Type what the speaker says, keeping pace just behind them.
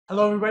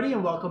Hello everybody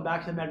and welcome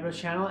back to the MedBros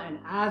channel, and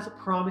as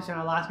promised in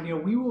our last video,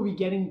 we will be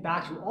getting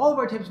back to all of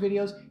our tips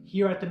videos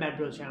here at the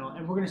MedBros channel,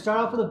 and we're going to start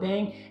off with a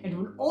bang and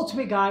do an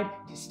ultimate guide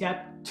to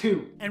step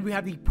 2. And we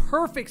have the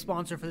perfect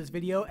sponsor for this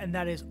video, and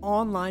that is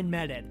Online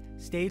MedEd.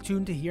 Stay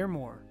tuned to hear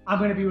more. I'm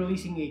going to be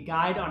releasing a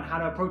guide on how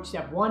to approach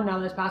step 1 now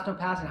that's pass no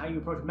pass, and how you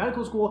approach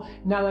medical school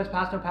now that's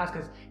pass no pass,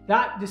 because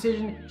that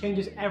decision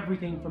changes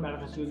everything for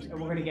medical students, and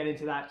we're going to get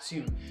into that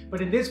soon.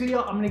 But in this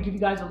video, I'm going to give you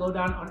guys a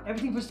lowdown on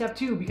everything for step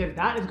 2, because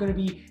that is going to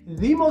be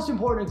the most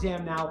important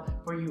exam now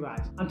for you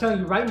guys. I'm telling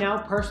you right now,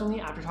 personally,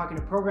 after talking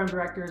to program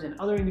directors and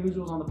other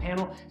individuals on the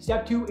panel,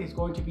 step 2 is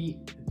going to be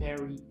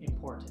very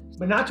important.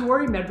 But not to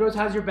worry, MedBros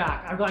has your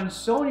back. I've gotten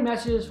so many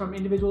messages from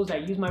individuals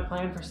that use my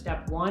plan for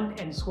step 1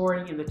 and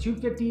scoring in the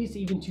 250s to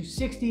even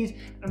 260s.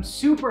 I'm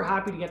super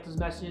happy to get those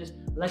messages.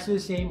 Let's do the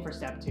same for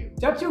step 2.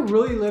 Step 2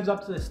 really lives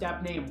up to the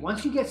step name.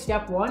 Once you get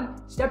step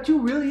 1, step 2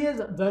 really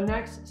is the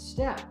next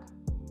step.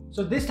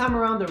 So this time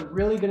around, they're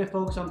really going to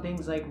focus on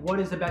things like what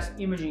is the best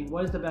imaging,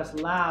 what is the best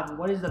lab,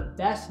 what is the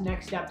best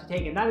next step to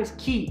take. And that is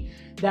key,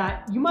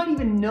 that you might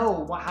even know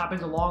what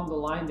happens along the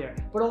line there,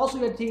 but also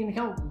you have to take into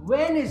account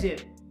when is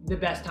it the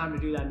best time to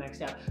do that next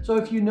step. So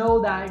if you know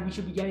that we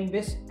should be getting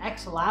this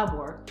X lab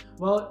work,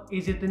 well,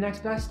 is it the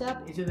next best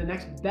step? Is it the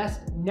next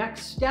best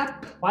next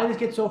step? Why this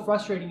gets so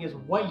frustrating is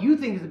what you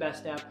think is the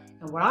best step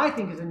and what I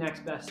think is the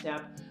next best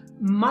step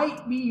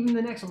might be even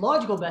the next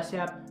logical best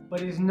step, but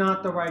is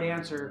not the right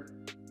answer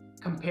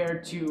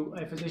compared to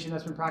a physician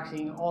that's been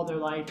practicing all their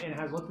life and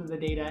has looked at the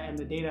data, and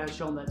the data has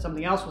shown that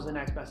something else was the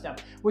next best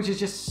step, which is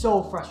just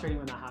so frustrating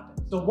when that happens.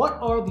 So what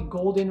are the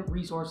golden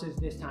resources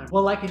this time?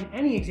 Well, like in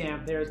any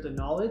exam, there's the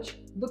knowledge,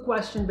 the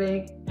question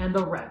bank, and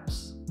the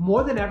reps.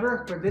 More than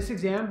ever, for this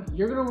exam,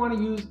 you're going to want to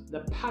use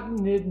the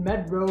patented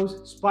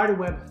MedBros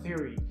spiderweb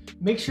theory.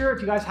 Make sure, if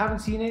you guys haven't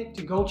seen it,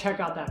 to go check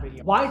out that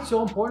video. Why it's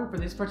so important for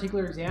this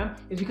particular exam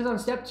is because on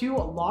step 2, a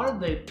lot of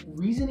the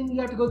reasoning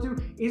you have to go through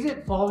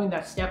isn't following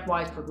that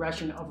stepwise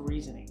progression of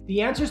reasoning.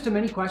 The answers to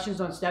many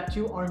questions on step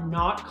 2 are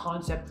not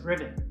concept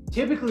driven.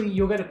 Typically,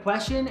 you'll get a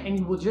question and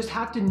you will just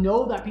have to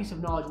know that piece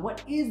of knowledge.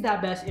 What is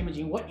that best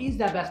imaging? What is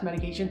that best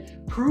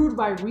medication proved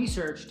by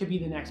research to be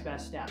the next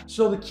best step?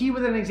 So the key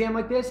with an exam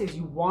like this is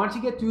you want to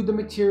get through the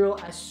material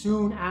as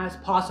soon as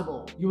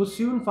possible. You will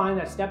soon find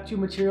that step 2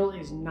 material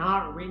is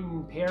not written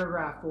in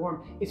paragraph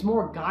form. It's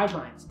more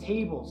guidelines,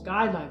 tables,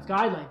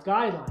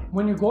 guidelines.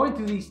 When you're going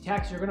through these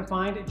texts, you're going to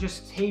find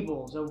just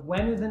tables of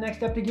when is the next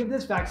step to give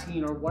this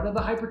vaccine, or what are the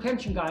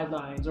hypertension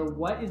guidelines, or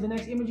what is the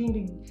next imaging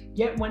to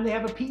get when they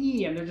have a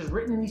PE, and they're just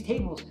written in these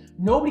tables.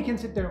 Nobody can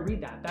sit there and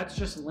read that. That's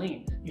just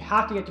lame. You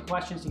have to get to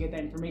questions to get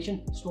that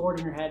information stored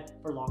in your head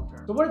for long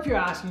term. So what if you're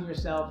asking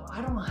yourself,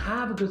 I don't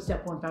have a good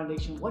step 1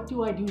 foundation, what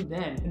do I do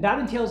then? And that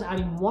entails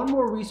adding one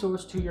more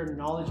resource to your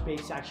knowledge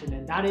base section,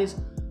 and that is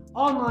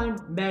Online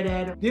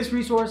MedEd. This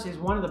resource is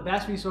one of the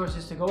best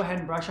resources to go ahead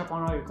and brush up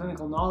on all your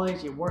clinical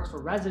knowledge. It works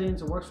for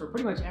residents, it works for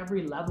pretty much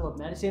every level of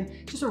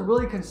medicine. Just a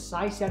really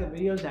concise set of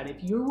videos that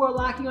if you are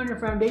lacking on your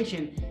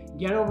foundation,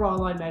 get over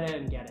Online MedEd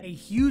and get it. A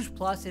huge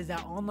plus is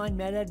that Online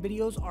MedEd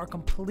videos are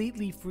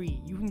completely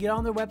free. You can get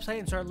on their website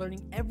and start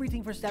learning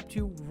everything for step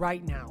 2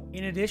 right now.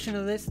 In addition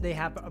to this, they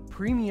have a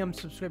premium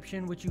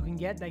subscription which you can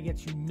get that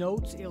gets you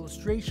notes,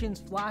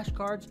 illustrations,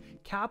 flashcards,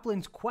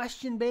 Kaplan's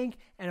question bank,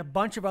 and a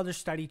bunch of other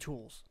study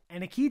tools.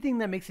 And a key thing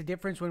that makes a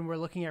difference when we're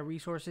looking at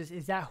resources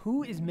is that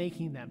who is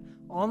making them.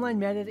 Online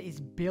MedEd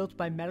is built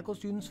by medical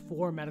students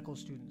for medical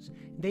students.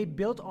 They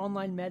built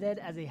Online MedEd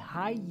as a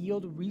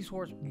high-yield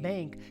resource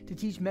bank to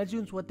teach med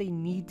students what they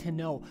need to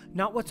know,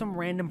 not what some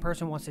random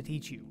person wants to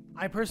teach you.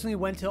 I personally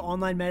went to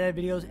Online MedEd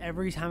videos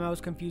every time I was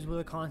confused with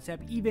a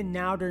concept. Even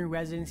now during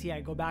residency,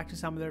 I go back to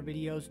some of their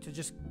videos to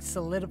just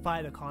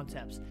solidify the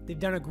concepts. They've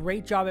done a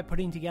great job at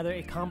putting together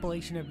a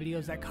compilation of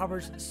videos that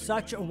covers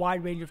such a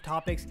wide range of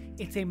topics.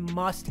 It's a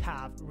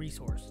must-have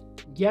resource.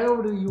 Get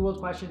over to the UWorld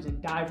questions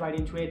and dive right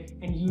into it,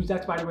 and use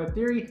that spiderweb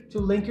theory to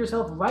link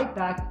yourself right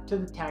back to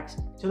the text,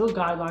 to those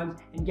guidelines,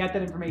 and get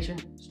that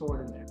information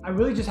stored in there. I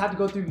really just had to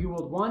go through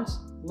UWorld once,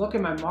 look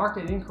at my marked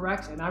and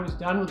incorrects, and I was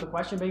done with the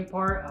question bank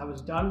part. I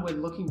was done with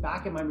looking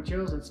back at my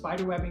materials and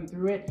spiderwebbing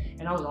through it,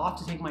 and I was off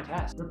to take my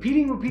test.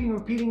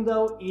 Repeating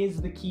though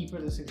is the key for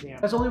this exam.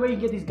 That's the only way you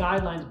get these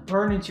guidelines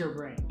burned into your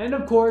brain. And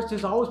of course,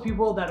 there's always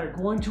people that are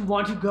going to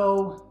want to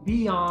go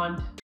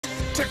beyond.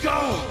 To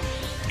go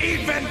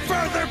even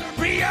further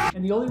beyond!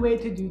 And the only way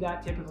to do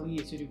that typically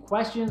is to do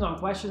questions on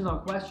questions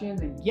on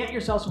questions and get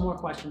yourself some more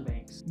question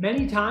banks.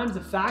 Many times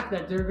the fact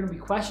that they're going to be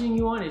questioning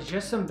you on is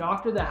just some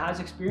doctor that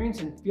has experience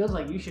and feels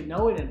like you should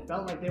know it and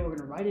felt like they were going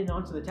to write it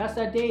onto the test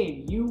that day,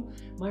 and you,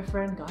 my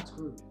friend, got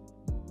screwed.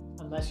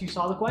 unless you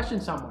saw the question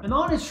somewhere. And the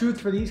honest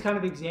truth for these kind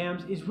of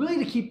exams is really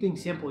to keep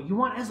things simple. You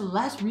want as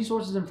less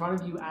resources in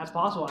front of you as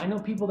possible. I know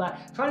people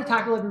that try to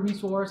tackle every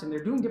resource and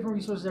they're doing different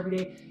resources every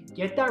day.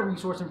 Get that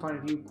resource in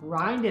front of you,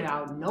 grind it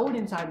out, know it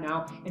inside and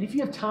out, and if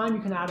you have time,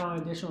 you can add on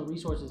additional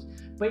resources.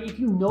 But if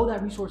you know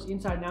that resource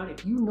inside and out,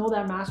 if you know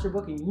that master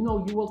book and you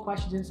know UWorld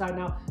questions inside and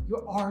out,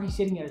 you're already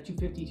sitting at a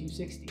 250,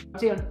 260.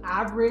 I'd say on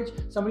average,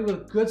 somebody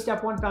with a good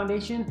step 1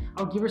 foundation,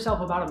 I would give yourself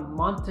about a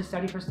month to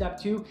study for step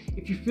 2.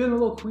 If you're feeling a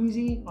little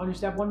queasy on your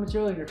step 1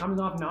 material and you're coming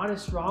off not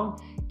as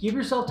strong, give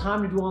yourself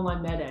time to do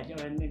online med ed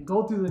and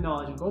go through the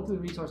knowledge and go through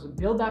the resources and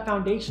build that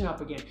foundation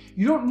up again.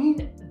 You don't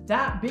need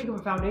that big of a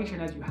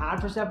foundation as you had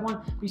for step 1,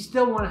 but you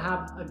still want to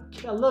have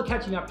a little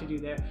catching up to do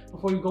there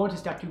before you go into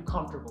step 2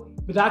 comfortably.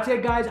 But that's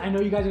it, guys. I know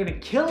you guys are going to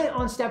kill it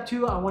on step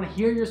 2. I want to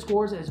hear your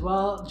scores as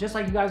well. Just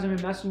like you guys have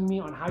been messaging me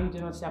on how you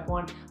did on step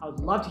 1, I would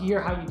love to hear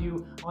how you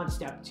do on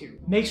step 2.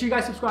 Make sure you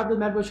guys subscribe to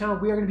the MedBros channel.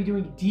 We are going to be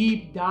doing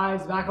deep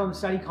dives back on the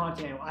study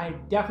content. I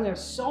definitely have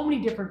so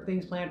many different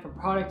things planned, from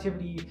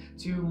productivity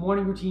to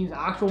morning routines,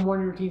 actual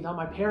morning routines, on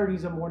my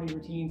parodies of morning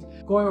routines,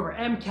 going over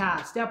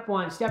MCAT, step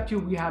 1, step 2.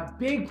 We have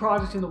big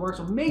projects in the works,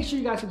 so make sure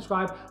you guys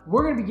subscribe.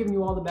 We're going to be giving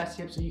you all the best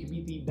tips so you can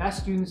be the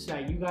best students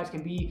that you guys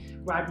can be,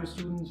 graduate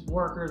students,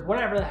 workers,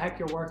 whatever the heck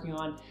you're working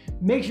on.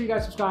 Make sure you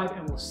guys subscribe,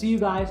 and we'll see you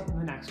guys in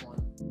the next one.